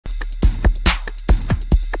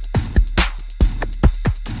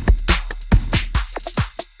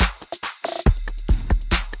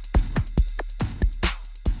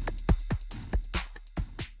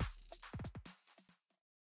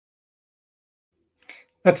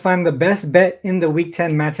Let's find the best bet in the Week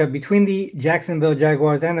 10 matchup between the Jacksonville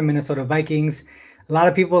Jaguars and the Minnesota Vikings. A lot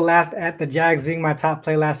of people laughed at the Jags being my top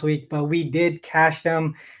play last week, but we did cash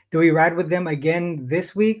them. Do we ride with them again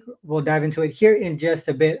this week? We'll dive into it here in just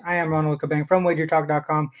a bit. I am Ronald Kabang from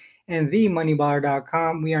WagerTalk.com and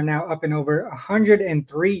TheMoneyBaller.com. We are now up in over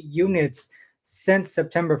 103 units since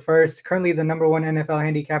September 1st. Currently the number one NFL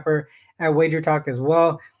handicapper at WagerTalk as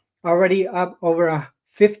well. Already up over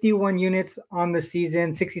 51 units on the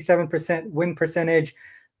season, 67% win percentage,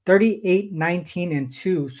 38, 19, and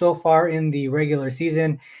 2 so far in the regular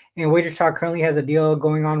season. And WagerTalk currently has a deal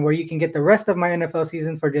going on where you can get the rest of my NFL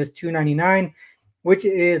season for just $2.99, which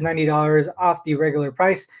is $90 off the regular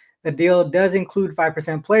price. The deal does include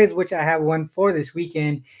 5% plays, which I have one for this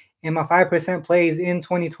weekend. And my 5% plays in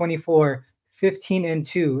 2024, 15 and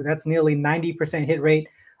 2. That's nearly 90% hit rate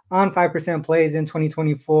on 5% plays in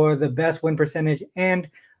 2024, the best win percentage and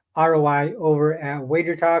ROI over at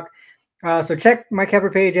WagerTalk. So check my capper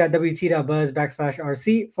page at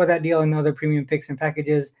wt.buzz/RC for that deal and other premium picks and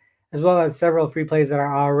packages, as well as several free plays that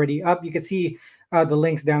are already up. You can see the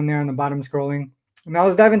links down there on the bottom scrolling. Now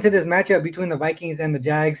let's dive into this matchup between the Vikings and the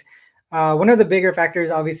Jags. One of the bigger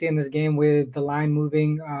factors, obviously, in this game with the line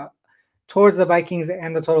moving towards the Vikings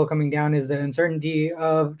and the total coming down is the uncertainty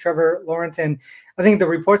of Trevor Lawrence. And I think the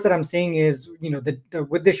reports that I'm seeing is,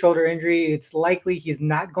 with the shoulder injury, it's likely he's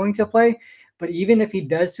not going to play. But even if he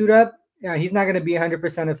does suit up, he's not going to be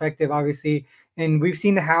 100% effective, obviously. And we've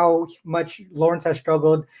seen how much Lawrence has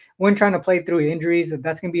struggled when trying to play through injuries.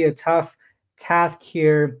 That's going to be a tough task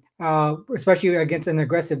here, especially against an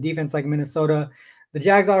aggressive defense like Minnesota. The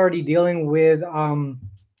Jags already dealing with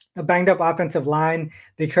a banged up offensive line.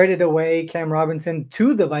 They traded away Cam Robinson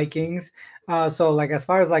to the Vikings. So like as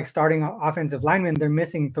far as like starting offensive linemen, they're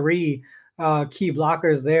missing three key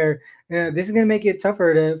blockers there. This is going to make it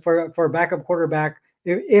tougher for a backup quarterback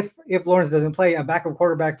if Lawrence doesn't play, a backup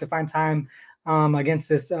quarterback to find time against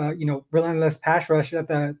this relentless pass rush that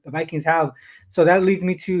the Vikings have. So that leads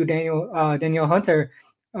me to Daniel Hunter.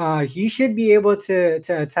 He should be able to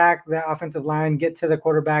attack the offensive line, get to the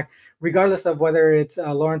quarterback, regardless of whether it's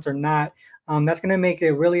Lawrence or not. That's going to make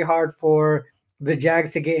it really hard for the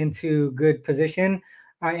Jags to get into good position.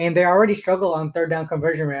 And they already struggle on third down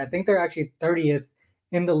conversion rate. I think they're actually 30th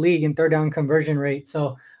in the league in third down conversion rate.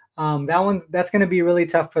 So that's going to be really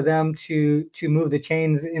tough for them to move the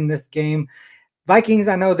chains in this game. Vikings,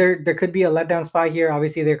 I know there could be a letdown spot here.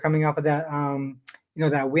 Obviously, they're coming off of that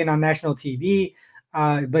that win on national TV.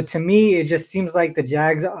 But to me, it just seems like the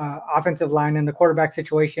Jags offensive line and the quarterback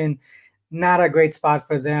situation, not a great spot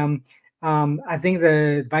for them. I think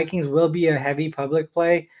the Vikings will be a heavy public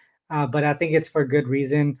play, but I think it's for good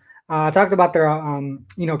reason. I talked about their,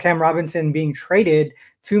 Cam Robinson being traded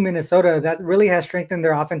to Minnesota. That really has strengthened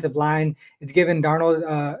their offensive line. It's given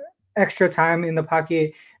Darnold extra time in the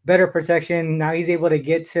pocket, better protection. Now he's able to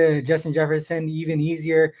get to Justin Jefferson even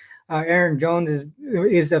easier. Aaron Jones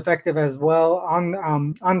is effective as well on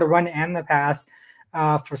the run and the pass.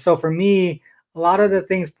 For me, a lot of the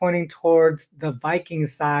things pointing towards the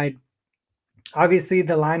Vikings side. Obviously,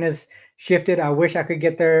 the line has shifted. I wish I could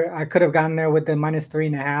get there. I could have gotten there with the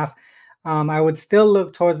 -3.5. I would still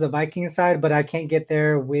look towards the Vikings side, but I can't get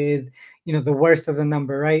there with the worst of the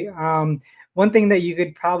number, right? One thing that you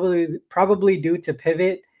could probably do to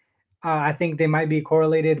pivot. I think they might be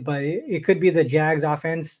correlated, but it could be the Jags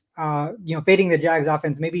offense, fading the Jags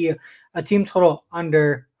offense, maybe a team total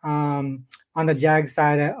under on the Jags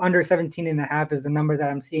side. Under 17.5 is the number that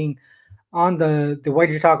I'm seeing on the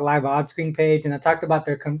Wager Talk live odds screen page. And I talked about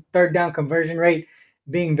their third down conversion rate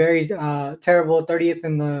being very terrible, 30th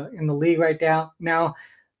in the league right now.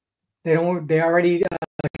 They already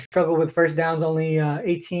struggle with first downs, only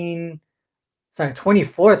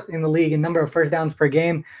 24th in the league in number of first downs per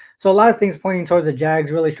game. So a lot of things pointing towards the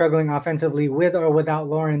Jags really struggling offensively with or without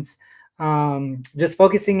Lawrence. Just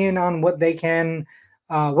focusing in on what they can,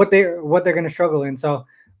 what they're going to struggle in. So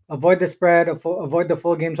avoid the spread, avoid the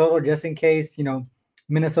full game total, just in case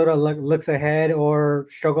Minnesota looks ahead or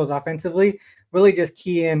struggles offensively. Really just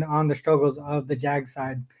key in on the struggles of the Jags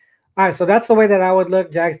side. All right, so that's the way that I would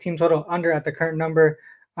look. Jags team total under at the current number.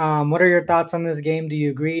 What are your thoughts on this game? Do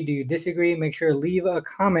you agree? Do you disagree? Make sure to leave a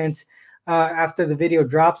comment after the video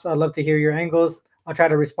drops. I'd love to hear your angles. I'll try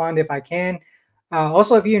to respond if I can.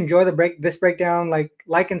 Also, if you enjoy this breakdown,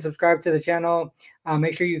 like and subscribe to the channel.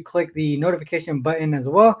 Make sure you click the notification button as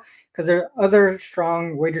well, because there are other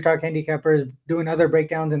strong Wager Talk handicappers doing other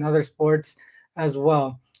breakdowns in other sports as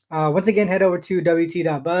well. Once again, head over to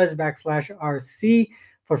wt.buzz/RC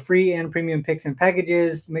for free and premium picks and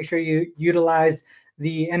packages. Make sure you utilize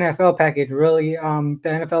the NFL package. Really, the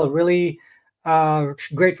NFL really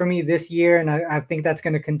great for me this year, and I think that's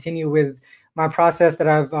going to continue with my process that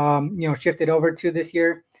I've shifted over to this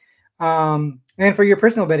year. And for your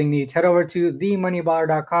personal betting needs, head over to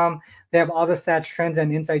themoneyballer.com. They have all the stats, trends,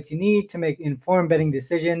 and insights you need to make informed betting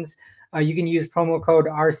decisions. You can use promo code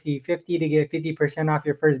RC50 to get 50% off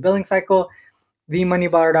your first billing cycle.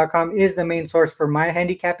 Themoneyballer.com is the main source for my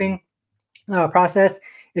handicapping process.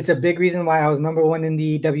 It's a big reason why I was number one in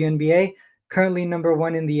the WNBA, currently number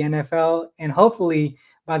one in the NFL, and hopefully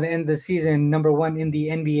by the end of the season, number one in the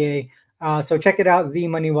NBA. So check it out,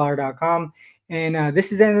 themoneyballer.com. And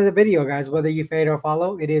this is the end of the video, guys. Whether you fade or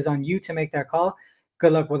follow, it is on you to make that call.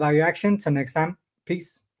 Good luck with all your action. Till next time,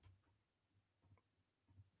 peace.